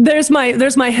 Wonderful. There's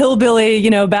my hillbilly,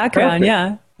 background. Perfect.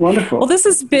 Yeah. Wonderful. Well, this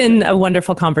has been a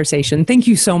wonderful conversation. Thank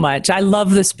you so much. I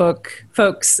love this book.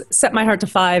 Folks, Set My Heart to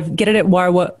 5. Get it at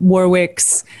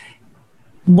Warwick's.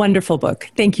 Wonderful book.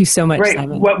 Thank you so much, Great.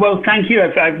 Simon. Well, thank you.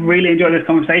 I've really enjoyed this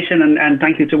conversation, and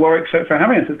thank you to Warwick for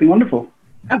having us. It's been wonderful.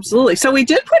 Absolutely. So we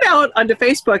did put out onto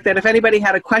Facebook that if anybody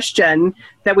had a question,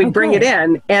 that we'd bring it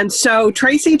in. And so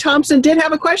Tracy Thompson did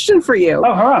have a question for you.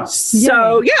 Oh, hurrah.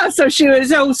 So, so she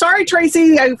was, sorry,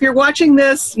 Tracy, if you're watching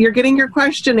this, you're getting your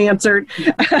question answered.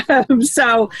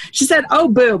 So she said, oh,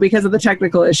 boo, because of the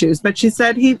technical issues. But she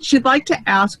said she'd like to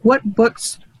ask what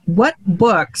books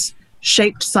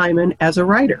shaped Simon as a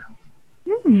writer?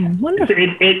 Wonderful.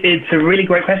 It's a really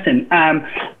great question.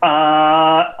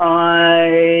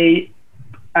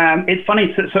 It's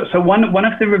funny. So one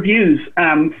of the reviews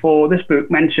for this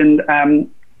book mentioned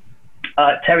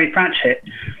Terry Pratchett,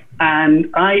 and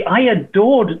I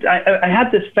adored. I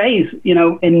had this phase,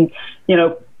 in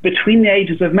between the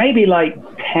ages of maybe like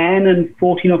 10 and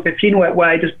 14 or 15, where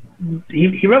I just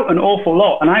he wrote an awful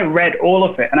lot, and I read all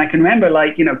of it, and I can remember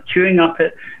queuing up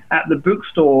at the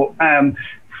bookstore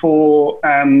for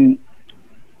on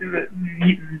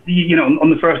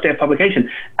the first day of publication,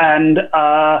 and.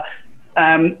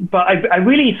 But I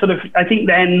really I think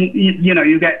then,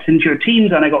 you get into your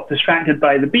teens, and I got distracted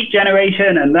by the Beat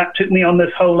Generation, and that took me on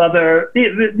this whole other,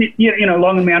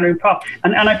 long and meandering path.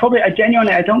 And I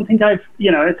genuinely, I don't think I've,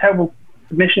 a terrible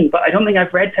submission, but I don't think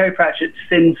I've read Terry Pratchett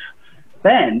since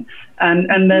then.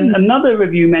 And then another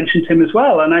review mentioned him as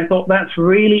well. And I thought that's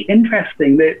really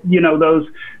interesting that,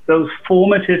 those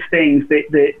formative things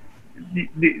that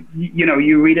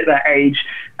you read at that age,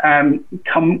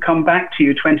 come back to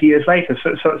you 20 years later.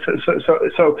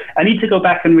 So I need to go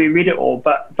back and reread it all.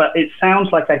 But it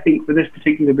sounds like, I think for this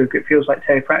particular book, it feels like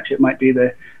Terry Pratchett might be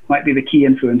the key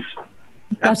influence.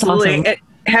 That's Absolutely. awesome.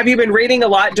 Have you been reading a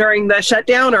lot during the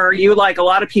shutdown, or are you like a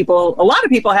lot of people? A lot of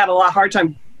people had a hard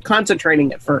time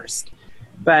concentrating at first.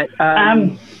 But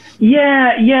a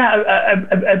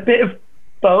bit of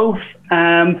both.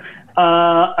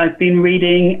 I've been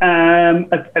reading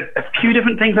a few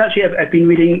different things, actually. I've been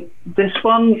reading this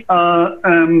one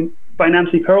by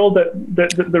Nancy Pearl,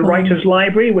 the Writer's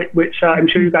Library, which I'm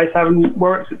sure you guys haven't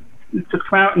worked. It's just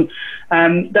come out,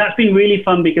 and that's been really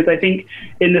fun, because I think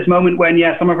in this moment when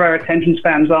some of our attention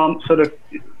spans aren't sort of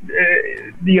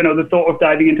the thought of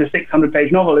diving into a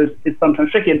 600-page novel is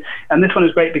sometimes tricky, and this one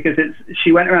is great because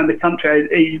she went around the country.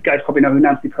 You guys probably know who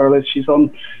Nancy Pearl is. She's on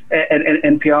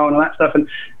NPR and all that stuff,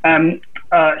 and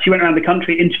she went around the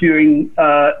country interviewing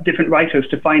different writers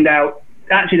to find out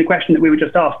actually the question that we were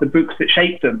just asked, the books that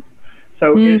shaped them.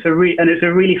 So it's a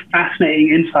really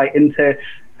fascinating insight into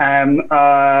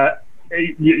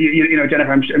you know,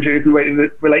 Jennifer, I'm sure you can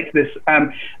relate to this.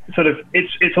 Sort of,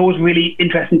 it's always really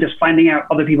interesting just finding out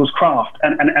other people's craft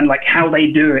and like how they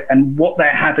do it and what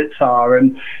their habits are.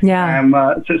 And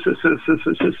so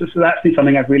that's been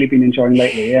something I've really been enjoying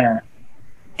lately. Yeah.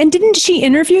 And didn't she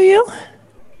interview you?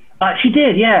 She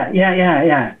did.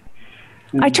 Yeah.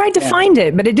 I tried to find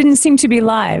it, but it didn't seem to be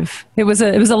live. It was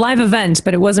a live event,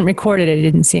 but it wasn't recorded. It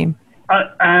didn't seem.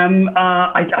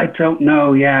 I don't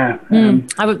know. Yeah.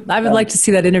 I would like to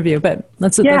see that interview, but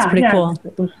that's pretty cool.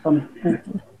 It was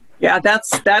fun. Yeah,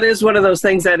 that is one of those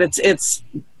things that it's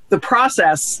the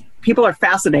process. People are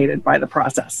fascinated by the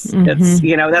process. It's,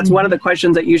 you know, that's one of the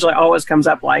questions that usually always comes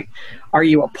up, like, are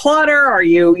you a plotter? Are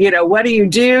you, you know, what do you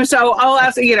do? So I'll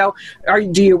ask, you know,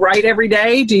 do you write every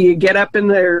day? Do you get up in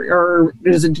there, or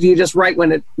do you just write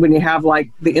when you have like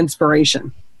the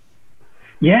inspiration?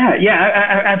 Yeah,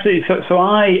 absolutely. So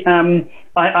I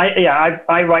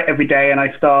write every day, and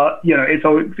I start, you know,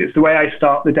 it's the way I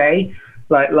start the day.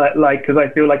 Like, because I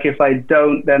feel like if I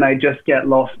don't, then I just get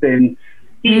lost in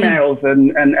emails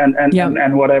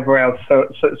and whatever else.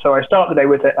 So I start the day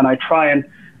with it, and I try and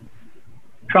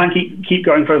keep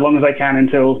going for as long as I can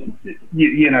until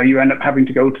you know you end up having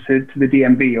to go to the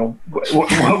DMV or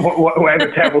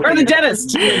whatever terrible. Or the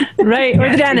dentist, right? Or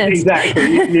the dentist.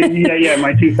 Exactly. Yeah.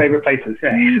 My two favorite places.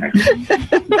 Yeah.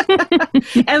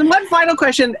 And one final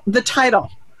question: the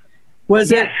title. Was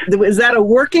that a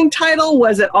working title?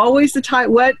 Was it always the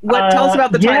title? What tell us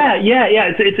about the title?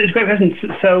 Yeah. It's a great question.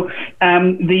 So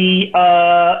the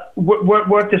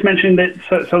work just mentioned that.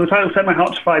 So the title "Set My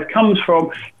Heart to 5" comes from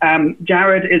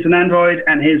Jared is an Android,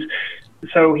 and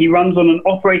so he runs on an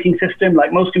operating system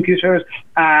like most computers.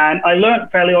 And I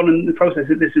learned fairly on in the process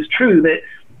that this is true, that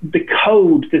the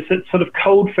code, this sort of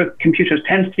code for computers,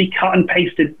 tends to be cut and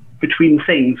pasted between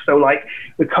things. So like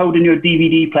the code in your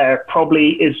DVD player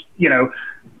probably is, you know,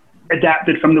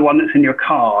 adapted from the one that's in your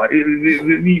car.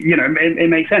 You know, it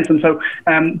makes sense. And so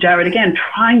Jared, again,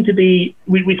 trying to be,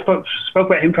 we spoke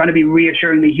about him trying to be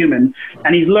reassuringly human,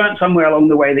 and he's learned somewhere along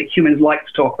the way that humans like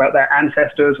to talk about their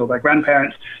ancestors or their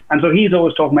grandparents. And so he's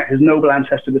always talking about his noble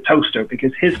ancestor, the toaster,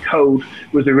 because his code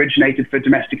was originated for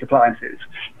domestic appliances.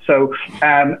 So,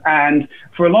 and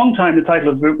for a long time, the title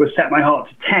of the book was Set My Heart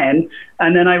to 10.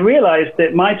 And then I realized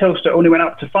that my toaster only went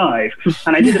up to 5.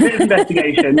 And I did a bit of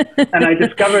investigation, and I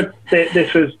discovered that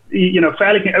this was, you know,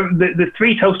 fairly, the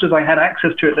 3 toasters I had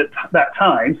access to at that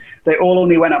time, they all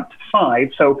only went up to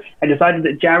 5. So I decided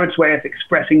that Jared's way of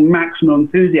expressing maximum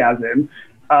enthusiasm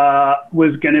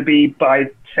was going to be by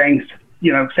saying,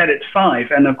 you know, set it to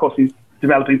 5. And of course, he's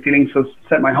developing feelings, so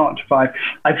Set My Heart to 5.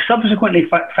 I've subsequently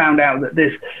found out that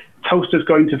this toasters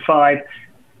going to 5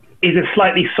 is a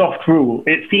slightly soft rule.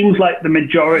 It seems like the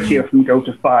majority of them go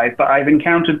to 5, but I've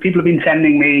encountered people have been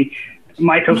sending me,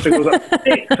 my toaster goes up to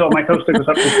 6, or my toaster goes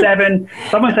up to 7.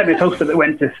 Someone sent me a toaster that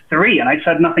went to 3, and I just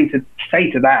had nothing to say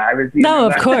to that.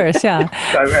 Of course, yeah.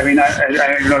 So, I mean, I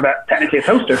don't know that technically a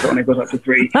toaster so only goes up to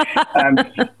 3.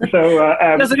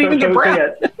 Doesn't even get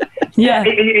breath. Yeah.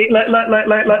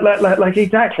 Like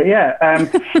exactly, yeah.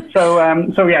 So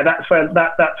yeah, that's where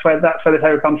the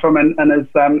title comes from. And as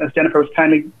Jennifer was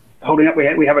kindly holding up,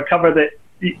 we have a cover that,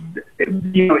 you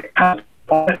know,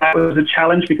 that was a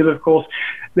challenge, because of course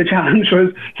the challenge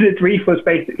was, the brief was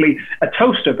basically a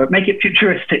toaster, but make it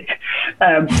futuristic,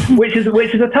 which is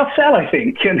a tough sell, I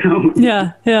think. You know.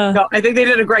 Yeah. No, I think they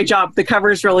did a great job. The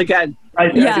cover is really good. I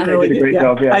think they did a great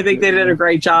job. Yeah. I think they did a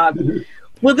great job.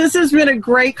 Well, this has been a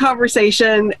great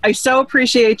conversation. I so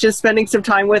appreciate you spending some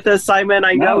time with us, Simon.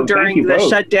 I know during the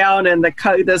shutdown and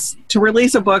to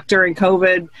release a book during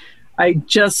COVID,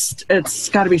 it's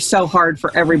got to be so hard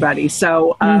for everybody.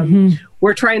 So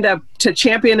we're trying to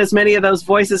champion as many of those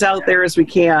voices out there as we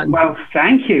can. Well,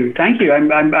 thank you.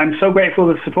 I'm so grateful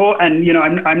for the support, and you know,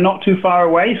 I'm not too far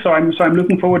away, so I'm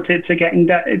looking forward to getting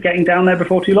down there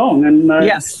before too long, and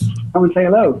yes, come and say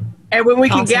hello. And when we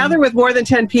can gather with more than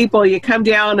 10 people, you come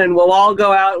down and we'll all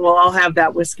go out and we'll all have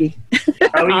that whiskey.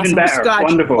 Oh, even better. Scotch.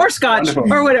 Wonderful. Or scotch.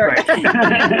 Wonderful. Or whatever.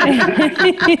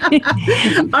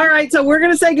 All right. So we're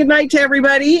going to say goodnight to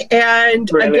everybody. And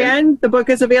again, the book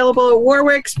is available at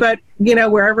Warwick's, but you know,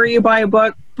 wherever you buy a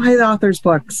book, buy the author's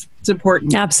books. It's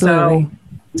important. Absolutely.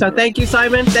 So thank you,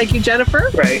 Simon. Thank you, Jennifer.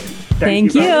 Great.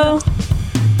 Thank you.